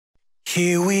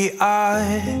Here we are,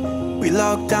 we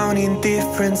locked down in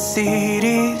different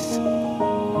cities,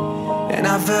 and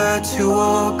our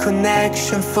virtual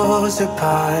connection falls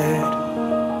apart.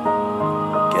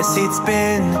 Guess it's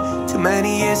been too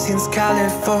many years since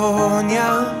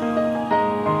California.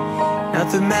 Now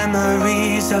the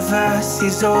memories of us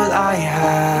is all I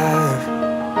have.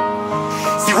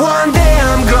 See, one day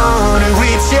I'm gonna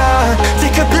reach ya,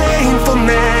 take a plane for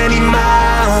many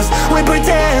miles. We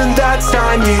pretend that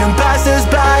time didn't pass us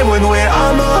by when we're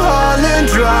on Mulholland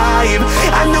Drive.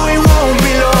 I know it won't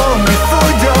be long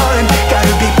before dawn,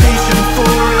 gotta be patient for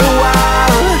a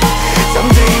while.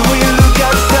 Someday we'll look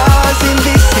at stars in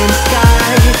this same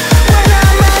sky, when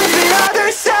I'm on the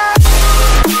other side.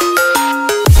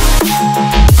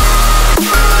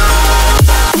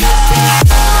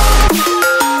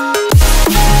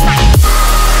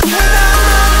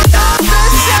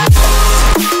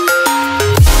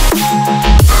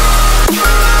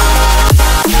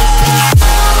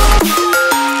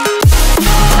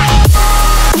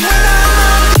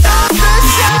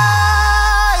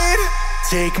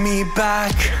 Take me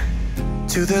back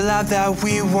to the life that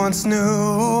we once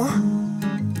knew,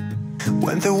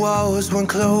 when the walls weren't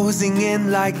closing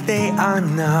in like they are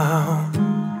now.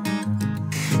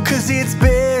 Cause it's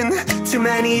been too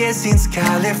many years since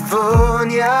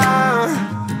California.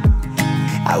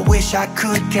 I wish I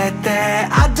could get there,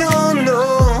 I don't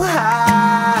know how.